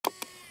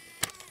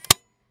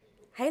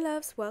Hey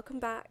loves, welcome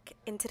back.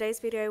 In today's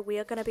video we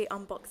are going to be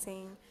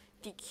unboxing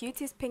the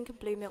cutest pink and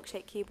blue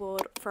milkshake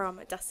keyboard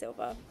from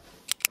dustsilver.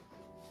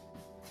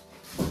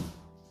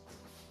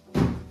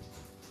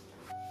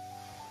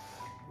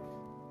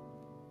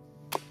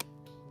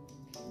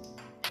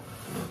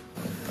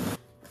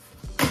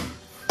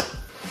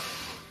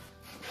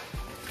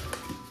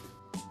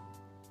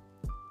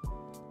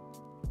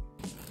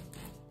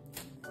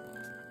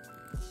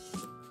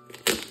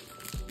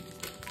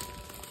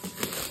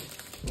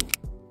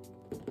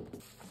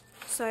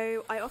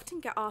 So I often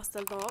get asked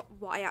a lot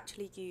what I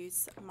actually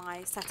use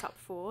my setup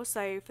for.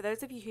 So for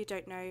those of you who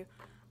don't know,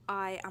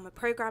 I am a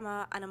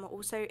programmer and I'm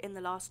also in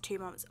the last 2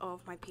 months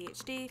of my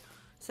PhD.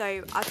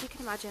 So as you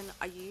can imagine,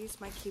 I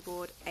use my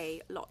keyboard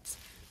a lot,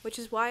 which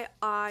is why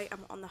I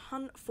am on the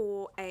hunt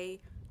for a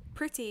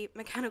pretty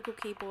mechanical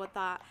keyboard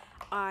that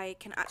I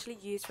can actually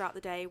use throughout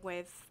the day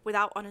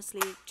without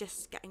honestly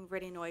just getting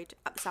really annoyed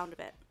at the sound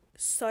of it.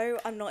 So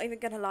I'm not even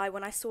gonna lie,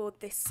 when I saw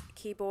this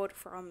keyboard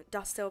from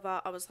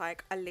dustsilver, I was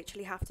like, I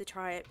literally have to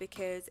try it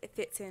because it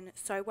fits in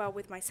so well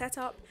with my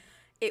setup.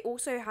 It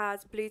also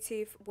has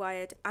Bluetooth,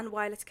 wired and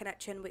wireless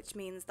connection, which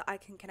means that I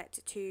can connect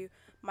it to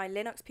my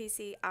Linux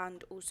PC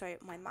and also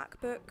my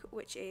MacBook,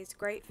 which is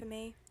great for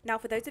me. Now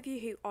for those of you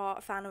who are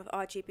a fan of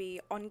RGB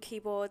on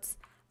keyboards,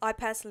 I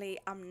personally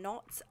am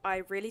not.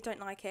 I really don't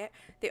like it.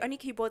 The only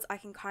keyboards I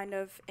can kind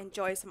of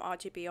enjoy some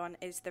RGB on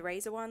is the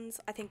Razer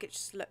ones. I think it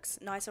just looks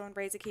nicer on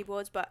Razer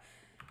keyboards, but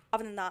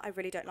other than that I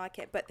really don't like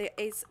it. But there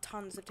is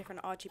tons of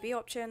different RGB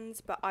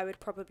options, but I would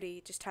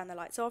probably just turn the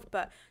lights off.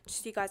 But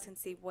just so you guys can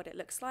see what it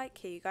looks like,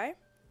 here you go.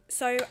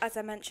 So as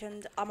I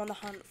mentioned, I'm on the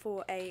hunt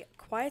for a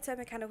quieter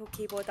mechanical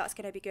keyboard that's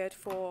going to be good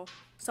for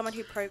someone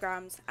who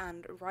programs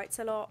and writes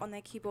a lot on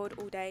their keyboard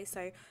all day.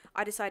 So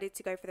I decided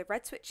to go for the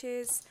red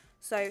switches.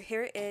 So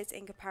here it is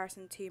in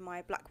comparison to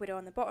my Black Widow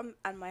on the bottom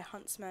and my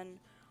Huntsman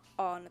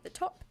on the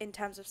top in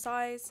terms of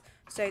size.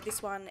 So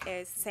this one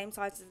is the same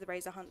size as the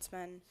Razer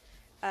Huntsman,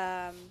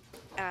 and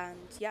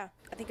yeah,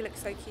 I think it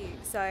looks so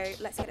cute. So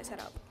let's get it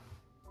set up.